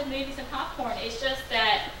wrong with movies and popcorn. It's just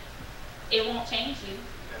that it won't change you.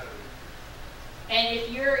 And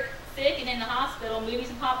if you're sick and in the hospital,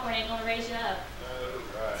 movies and popcorn ain't going to raise you up.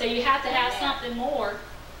 No, right. So you have to have something more.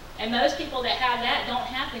 And most people that have that don't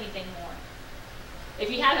have anything more. If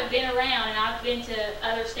you haven't been around, and I've been to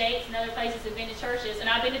other states and other places and been to churches, and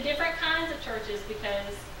I've been to different kinds of churches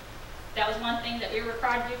because that was one thing that we were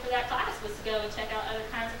required to do for that class was to go and check out other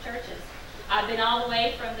kinds of churches. I've been all the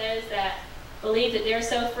way from those that believe that they're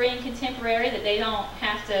so free and contemporary that they don't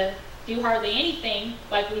have to do hardly anything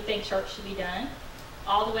like we think church should be done,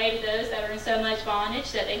 all the way to those that are in so much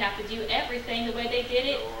bondage that they have to do everything the way they did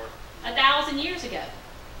it 1,000 years ago.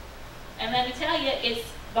 And let me tell you, it's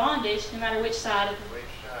bondage no matter which side of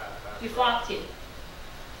you flock to.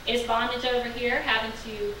 It's bondage over here, having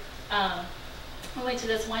to, we went to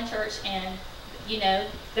this one church and, you know,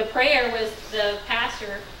 the prayer was the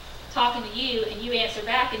pastor talking to you and you answer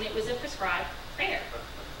back and it was a prescribed prayer.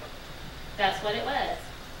 That's what it was.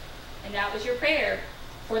 And that was your prayer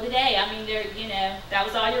for the day. I mean, there, you know, that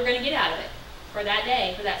was all you were going to get out of it for that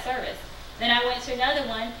day, for that service. Then I went to another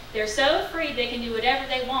one. They're so free they can do whatever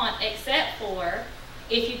they want except for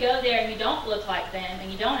if you go there and you don't look like them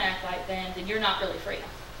and you don't act like them, then you're not really free.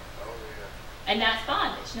 Oh, yeah. And that's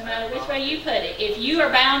bondage, no matter which way you put it. If you are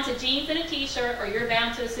bound to jeans and a t-shirt or you're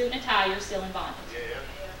bound to a suit and a tie, you're still in bondage. Yeah.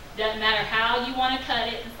 Doesn't matter how you want to cut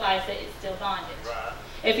it and slice it, it's still bondage. Right.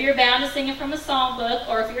 If you're bound to singing from a songbook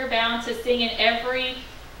or if you're bound to singing every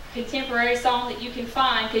contemporary song that you can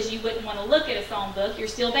find because you wouldn't want to look at a songbook, you're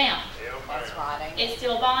still bound. Yeah, That's right. It's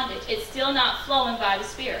still bondage. It's still not flowing by the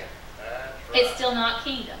Spirit. That's right. It's still not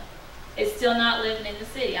kingdom. It's still not living in the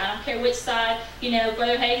city. I don't care which side, you know,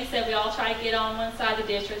 Brother Hayden said we all try to get on one side of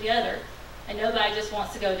the ditch or the other, and nobody just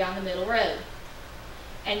wants to go down the middle road.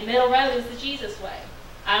 And the middle road is the Jesus way.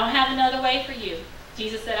 I don't have another way for you.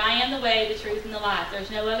 Jesus said, I am the way, the truth, and the life.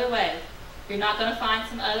 There's no other way. You're not going to find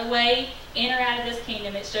some other way in or out of this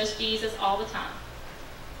kingdom. It's just Jesus all the time.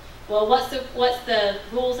 Well, what's the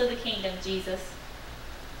rules of the kingdom, Jesus?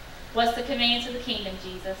 What's the commands of the kingdom,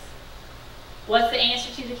 Jesus? What's the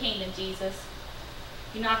answer to the kingdom, Jesus?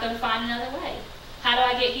 You're not going to find another way. How do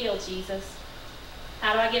I get healed, Jesus?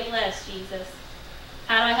 How do I get blessed, Jesus?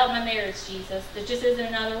 How do I help my marriage, Jesus? There just isn't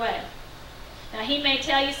another way. Now, he may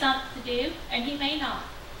tell you something to do, and he may not.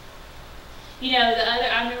 You know,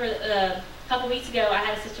 I remember a couple weeks ago, I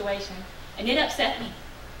had a situation, and it upset me.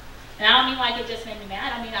 And I don't mean like it just made me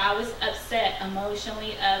mad. I mean, I was upset,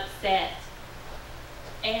 emotionally upset.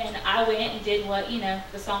 And I went and did what, you know,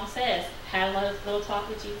 the song says. Had a little talk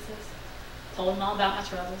with Jesus. Told him all about my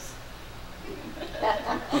troubles.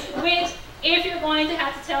 Which, if you're going to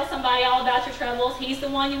have to tell somebody all about your troubles, he's the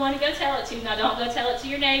one you want to go tell it to. Now, don't go tell it to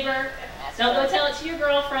your neighbor. Don't go tell it to your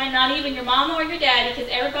girlfriend, not even your mama or your daddy, because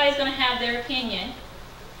everybody's going to have their opinion.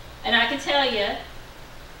 And I can tell you,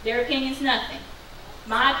 their opinion's nothing.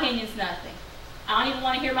 My opinion's nothing. I don't even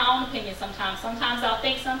want to hear my own opinion sometimes. Sometimes I'll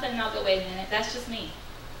think something and I'll go, wait a minute, that's just me.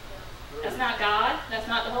 That's not God. That's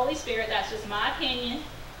not the Holy Spirit. That's just my opinion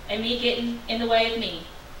and me getting in the way of me.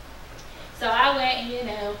 So I went and, you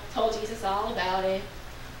know, told Jesus all about it,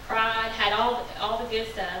 cried, had all the good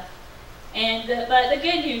stuff. And but the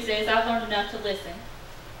good news is I've learned enough to listen.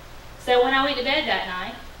 So when I went to bed that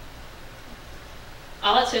night,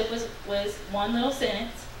 all it took was one little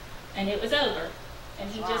sentence, and it was over. And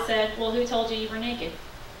he just said, well, who told you you were naked?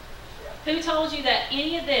 Who told you that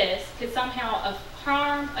any of this could somehow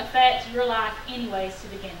affect your life anyways to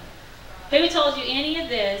begin with? Who told you any of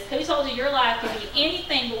this? Who told you your life could be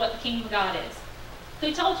anything but what the kingdom of God is?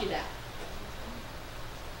 Who told you that?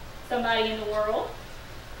 Somebody in the world?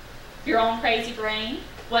 Your own crazy brain?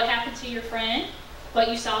 What happened to your friend? What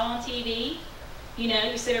you saw on TV? You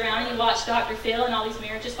know, you sit around and you watch Dr. Phil and all these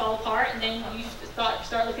marriages fall apart, and then you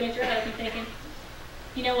start looking at your husband thinking,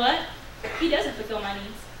 you know what? He doesn't fulfill my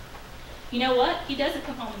needs. You know what? He doesn't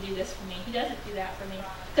come home and do this for me. He doesn't do that for me.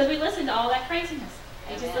 Because we listen to all that craziness.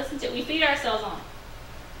 We just listen to it. We feed ourselves on it.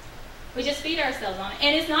 We just feed ourselves on it.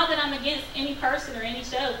 And it's not that I'm against any person or any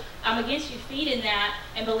show. I'm against you feeding that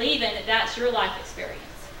and believing that that's your life experience.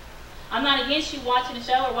 I'm not against you watching a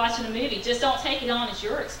show or watching a movie. Just don't take it on as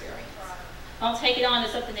your experience. Don't take it on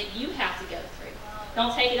as something that you have to go through.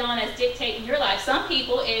 Don't take it on as dictating your life. Some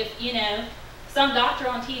people, if, some doctor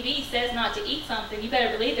on TV says not to eat something, you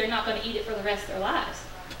better believe they're not going to eat it for the rest of their lives.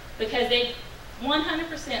 Because they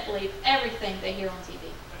 100% believe everything they hear on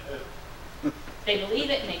TV. They believe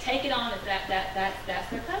it and they take it on as that's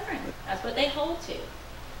their covering. That's what they hold to.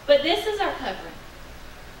 But this is our covering.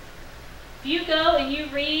 If you go and you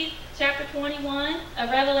read chapter 21 of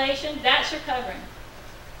Revelation, that's your covering.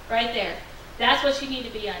 Right there. That's what you need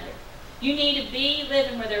to be under. You need to be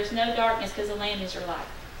living where there's no darkness because the Lamb is your light.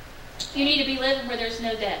 You need to be living where there's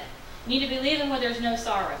no death. You need to be living where there's no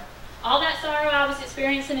sorrow. All that sorrow I was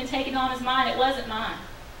experiencing and taking on as mine, it wasn't mine.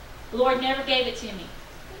 The Lord never gave it to me.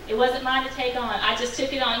 It wasn't mine to take on. I just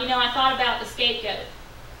took it on. I thought about the scapegoat.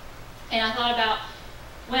 And I thought about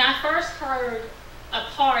when I first heard a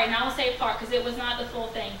part, and I will say a part because it was not the full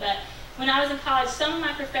thing, but when I was in college, some of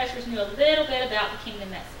my professors knew a little bit about the kingdom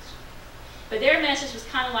message. But their message was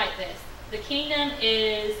kind of like this. The kingdom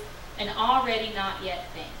is an already not yet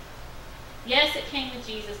thing. Yes, it came with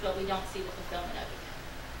Jesus, but we don't see the fulfillment of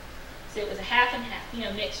it. So it was a half and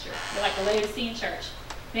half, mixture. Like the Laodicean church.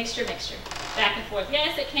 Mixture, back and forth.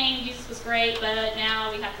 Yes, it came, Jesus was great, but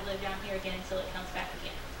now we have to live down here again until it comes back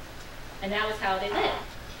again. And that was how they lived.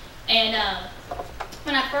 And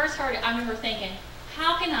when I first heard it, I remember thinking,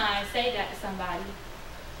 how can I say that to somebody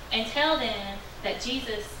and tell them that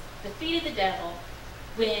Jesus defeated the devil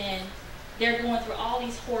when they're going through all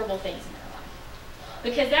these horrible things in their life?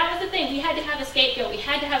 Because that was the thing. We had to have a scapegoat. We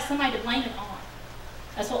had to have somebody to blame it on.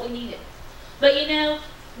 That's what we needed. But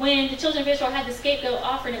when the children of Israel had the scapegoat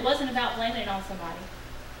offering, it wasn't about blaming it on somebody.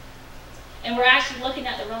 And we're actually looking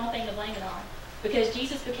at the wrong thing to blame it on. Because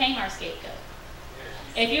Jesus became our scapegoat.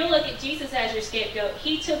 If you look at Jesus as your scapegoat,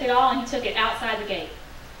 he took it all and he took it outside the gate.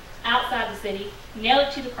 Outside the city. Nailed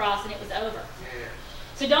it to the cross and it was over.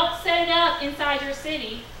 So don't set it up inside your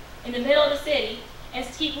city, in the middle of the city, and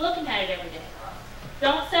keep looking at it every day.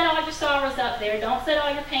 Don't set all your sorrows up there. Don't set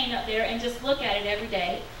all your pain up there and just look at it every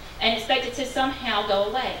day and expect it to somehow go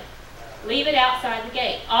away. Leave it outside the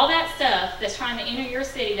gate. All that stuff that's trying to enter your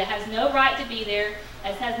city that has no right to be there,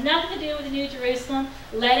 that has nothing to do with the New Jerusalem,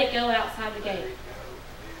 let it go outside the gate.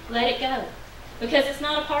 Let it go. Because it's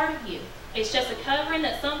not a part of you. It's just a covering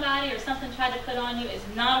that somebody or something tried to put on you. It's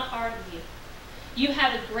not a part of you. You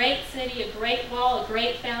have a great city, a great wall, a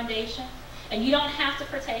great foundation, and you don't have to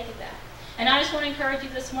partake of that. And I just want to encourage you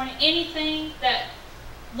this morning, anything that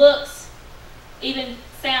looks, even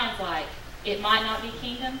sounds like it might not be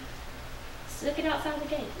kingdom, stick it outside the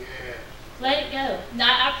gate. Let it go.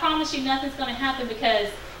 Now, I promise you nothing's going to happen because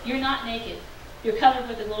you're not naked. You're covered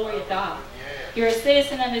with the glory of God. You're a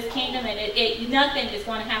citizen of his kingdom, and nothing is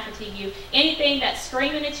going to happen to you. Anything that's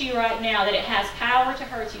screaming at you right now that it has power to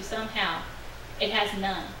hurt you somehow, it has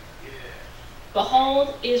none.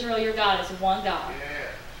 Behold, Israel, your God is one God.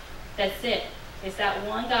 That's it. It's that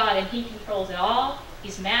one God, and he controls it all.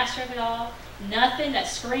 He's master of it all. Nothing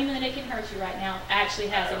that's screaming that it can hurt you right now actually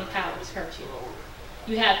has any power to hurt you.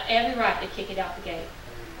 You have every right to kick it out the gate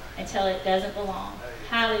until it doesn't belong.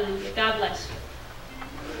 Hallelujah. God bless you.